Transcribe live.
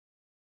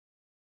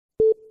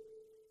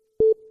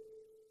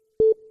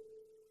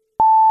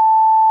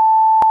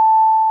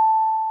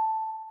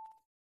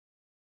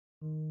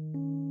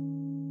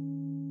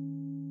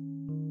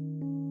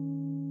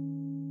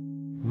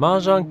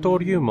Mahjong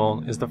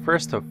Touryuumon is the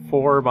first of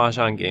 4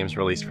 Mahjong games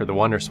released for the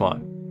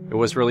WonderSwan. It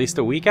was released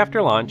a week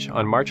after launch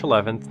on March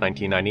 11,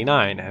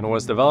 1999, and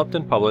was developed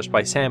and published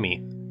by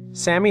Sammy.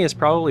 Sammy is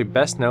probably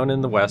best known in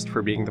the West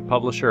for being the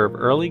publisher of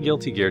early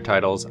Guilty Gear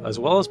titles, as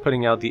well as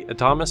putting out the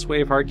Atomic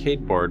Wave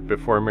arcade board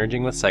before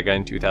merging with Sega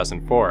in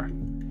 2004.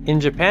 In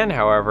Japan,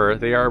 however,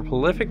 they are a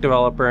prolific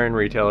developer and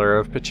retailer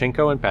of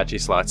pachinko and pachi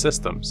slot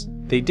systems.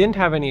 They didn't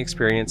have any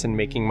experience in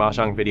making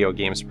Mahjong video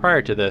games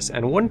prior to this,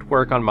 and wouldn't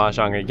work on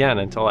Mahjong again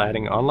until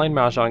adding online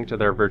Mahjong to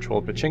their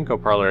virtual pachinko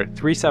parlor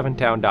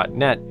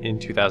 37town.net in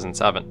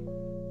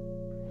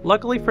 2007.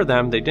 Luckily for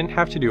them, they didn't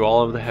have to do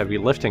all of the heavy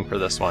lifting for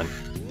this one.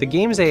 The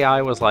game's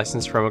AI was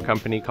licensed from a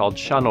company called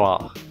Chat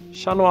Noir.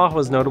 Chat Noir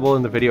was notable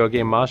in the video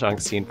game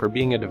Mahjong scene for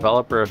being a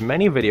developer of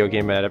many video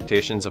game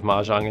adaptations of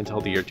Mahjong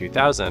until the year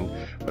 2000,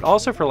 but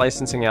also for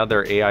licensing out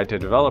their AI to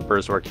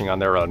developers working on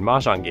their own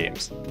Mahjong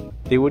games.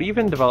 They would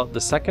even develop the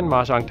second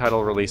Mahjong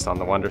title released on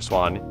the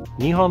WonderSwan,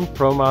 Nihon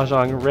Pro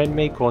Mahjong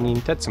Renmei Konin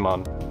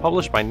Tetsumon,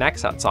 published by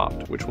Naxat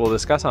Soft, which we'll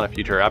discuss on a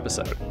future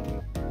episode.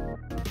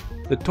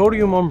 The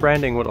Touryuumon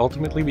branding would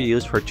ultimately be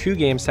used for 2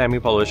 games Sammy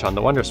published on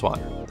the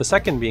WonderSwan, the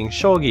second being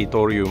Shogi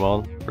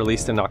Touryuumon,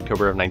 released in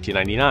October of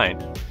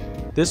 1999.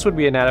 This would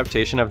be an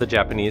adaptation of the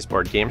Japanese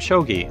board game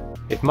Shogi.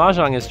 If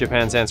Mahjong is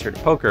Japan's answer to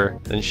poker,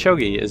 then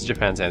Shogi is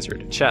Japan's answer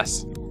to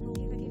chess.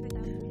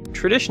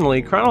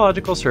 Traditionally,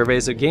 chronological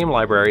surveys of game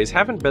libraries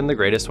haven't been the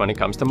greatest when it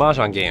comes to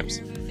Mahjong games.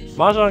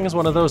 Mahjong is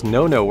one of those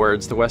no-no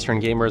words to Western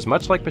gamers,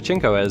 much like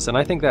pachinko is, and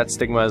I think that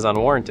stigma is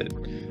unwarranted.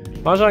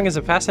 Mahjong is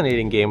a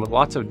fascinating game with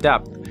lots of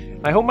depth.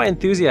 I hope my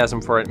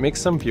enthusiasm for it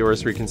makes some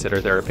viewers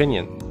reconsider their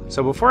opinion.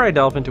 So before I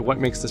delve into what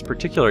makes this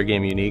particular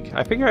game unique,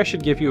 I figure I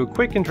should give you a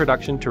quick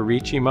introduction to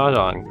Riichi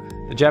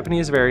Mahjong, the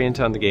Japanese variant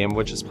on the game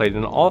which is played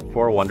in all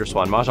 4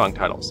 WonderSwan Mahjong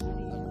titles.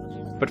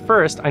 But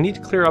first, I need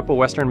to clear up a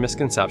Western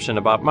misconception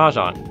about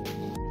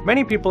Mahjong.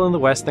 Many people in the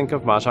West think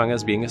of Mahjong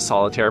as being a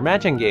solitaire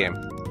matching game.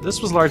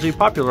 This was largely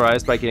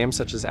popularized by games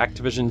such as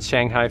Activision's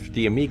Shanghai for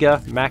the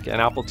Amiga, Mac,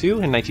 and Apple II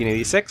in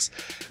 1986,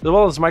 as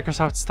well as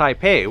Microsoft's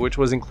Taipei, which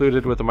was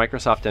included with the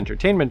Microsoft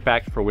Entertainment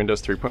Pack for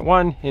Windows 3.1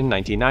 in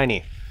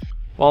 1990.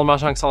 While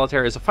Mahjong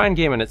Solitaire is a fine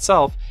game in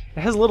itself,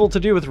 it has little to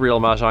do with real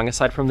Mahjong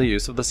aside from the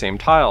use of the same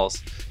tiles.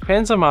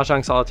 Fans of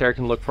Mahjong Solitaire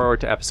can look forward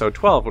to episode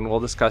 12 when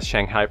we'll discuss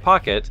Shanghai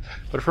Pocket,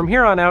 but from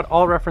here on out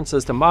all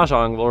references to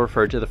Mahjong will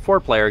refer to the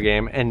 4-player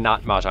game and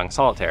not Mahjong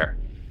Solitaire.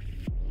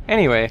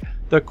 Anyway,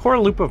 the core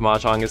loop of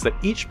Mahjong is that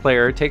each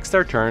player takes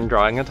their turn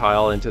drawing a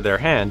tile into their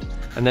hand,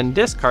 and then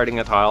discarding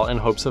a tile in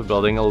hopes of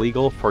building a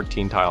legal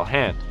 14-tile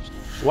hand.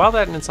 While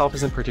that in itself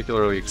isn't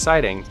particularly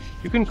exciting,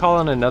 you can call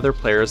on another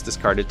player's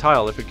discarded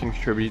tile if it can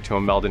contribute to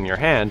a meld in your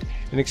hand,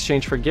 in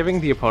exchange for giving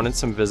the opponent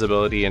some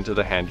visibility into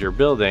the hand you're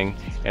building,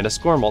 and a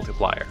score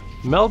multiplier.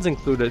 Melds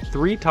include a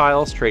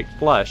 3-tile straight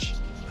flush,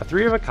 a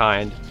 3 of a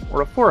kind,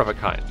 or a 4 of a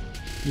kind.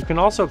 You can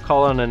also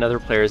call on another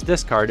player's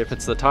discard if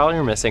it's the tile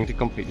you're missing to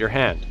complete your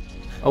hand.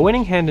 A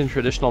winning hand in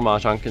traditional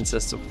Mahjong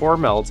consists of 4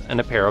 melds and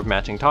a pair of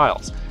matching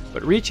tiles,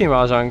 but Riichi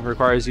Mahjong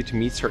requires you to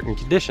meet certain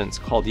conditions,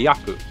 called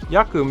yaku.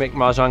 Yaku make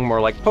Mahjong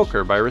more like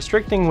poker by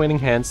restricting winning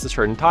hands to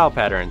certain tile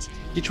patterns,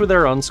 each with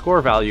their own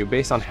score value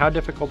based on how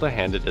difficult a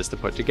hand it is to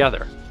put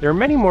together. There are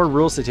many more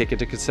rules to take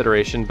into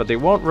consideration, but they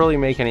won't really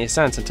make any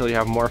sense until you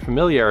have more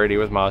familiarity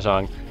with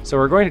Mahjong, so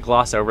we're going to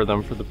gloss over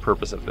them for the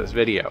purpose of this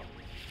video.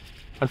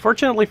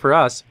 Unfortunately for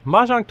us,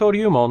 Mahjong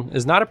Touryuumon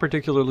is not a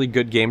particularly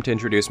good game to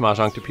introduce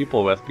Mahjong to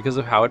people with because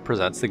of how it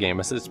presents the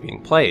game as it's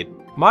being played.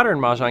 Modern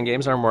Mahjong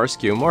games are more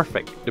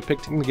skeuomorphic,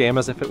 depicting the game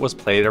as if it was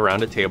played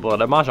around a table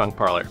at a Mahjong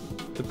parlor.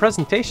 The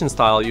presentation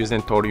style used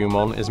in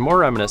Touryuumon is more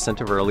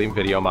reminiscent of early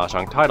video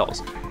Mahjong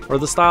titles, or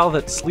the style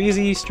that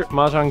sleazy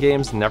Mahjong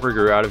games never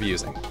grew out of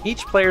using.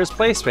 Each player's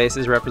play space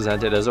is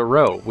represented as a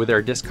row, with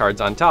their discards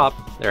on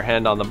top, their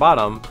hand on the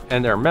bottom,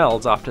 and their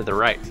melds off to the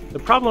right. The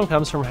problem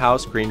comes from how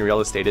screen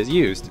real estate is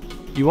used.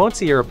 You won't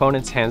see your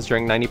opponent's hands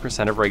during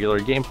 90% of regular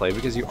gameplay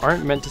because you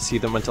aren't meant to see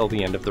them until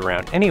the end of the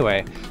round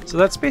anyway, so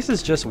that space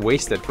is just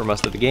wasted for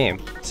most of the game.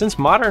 Since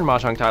modern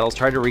Mahjong titles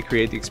try to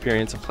recreate the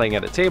experience of playing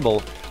at a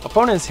table,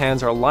 opponents'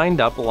 hands are lined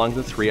up along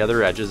the 3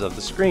 other edges of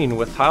the screen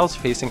with tiles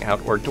facing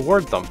outward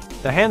toward them.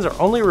 The hands are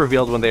only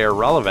revealed when they are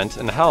relevant,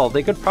 and hell,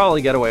 they could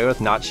probably get away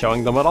with not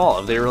showing them at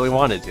all if they really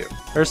wanted to.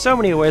 There are so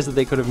many ways that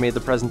they could have made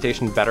the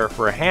presentation better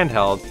for a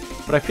handheld,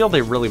 but I feel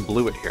they really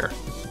blew it here.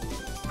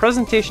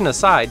 Presentation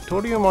aside,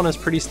 Touryuumon is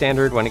pretty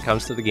standard when it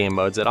comes to the game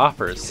modes it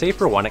offers, save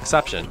for one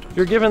exception.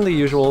 You're given the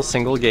usual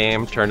single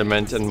game,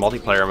 tournament, and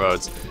multiplayer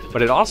modes,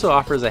 but it also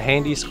offers a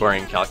handy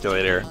scoring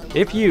calculator.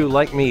 If you,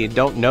 like me,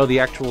 don't know the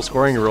actual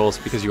scoring rules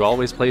because you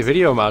always play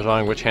video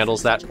Mahjong which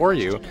handles that for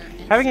you,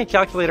 having a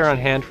calculator on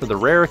hand for the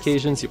rare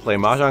occasions you play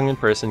Mahjong in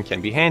person can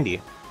be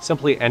handy.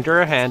 Simply enter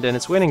a hand and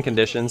its winning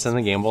conditions and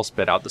the game will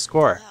spit out the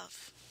score.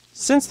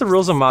 Since the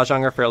rules of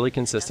Mahjong are fairly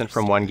consistent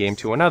from one game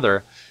to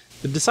another,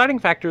 the deciding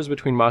factors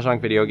between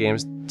Mahjong video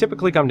games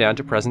typically come down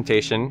to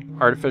presentation,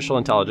 artificial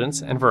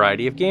intelligence, and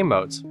variety of game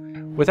modes.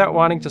 Without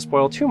wanting to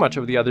spoil too much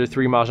of the other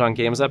 3 Mahjong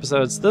Games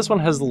episodes, this one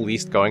has the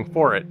least going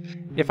for it.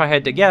 If I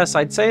had to guess,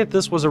 I'd say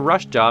this was a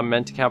rush job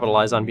meant to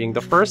capitalize on being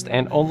the first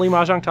and only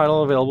Mahjong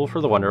title available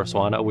for the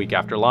WonderSwan a week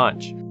after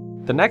launch.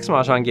 The next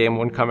Mahjong game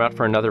wouldn't come out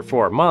for another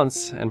 4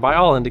 months, and by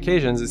all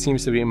indications it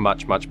seems to be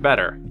much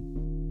better.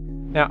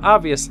 Now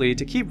obviously,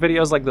 to keep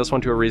videos like this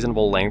one to a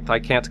reasonable length, I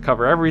can't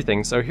cover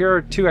everything, so here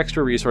are 2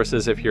 extra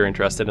resources if you're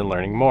interested in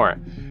learning more.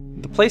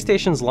 The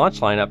PlayStation's launch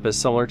lineup is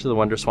similar to the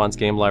WonderSwan's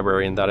game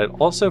library in that it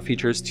also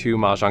features 2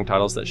 Mahjong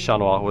titles that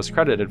Shanwha was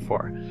credited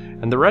for,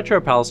 and the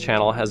Retro Pals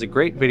channel has a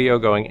great video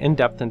going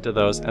in-depth into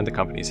those and the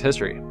company's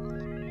history.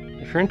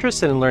 If you're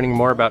interested in learning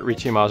more about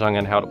Riichi Mahjong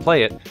and how to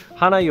play it,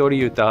 Hana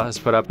Yoriyuta has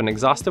put up an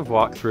exhaustive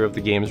walkthrough of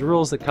the game's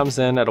rules that comes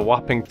in at a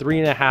whopping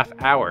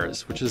 3.5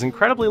 hours, which is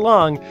incredibly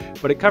long,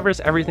 but it covers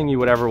everything you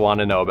would ever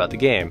want to know about the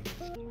game.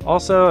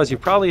 Also, as you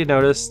probably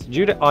noticed,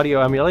 due to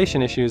audio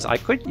emulation issues, I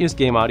couldn't use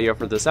game audio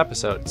for this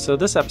episode, so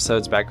this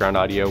episode's background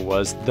audio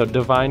was The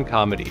Divine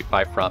Comedy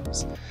by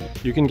Frums.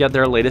 You can get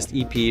their latest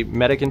EP,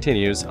 Meta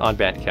Continues, on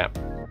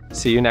Bandcamp.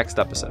 See you next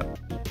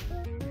episode.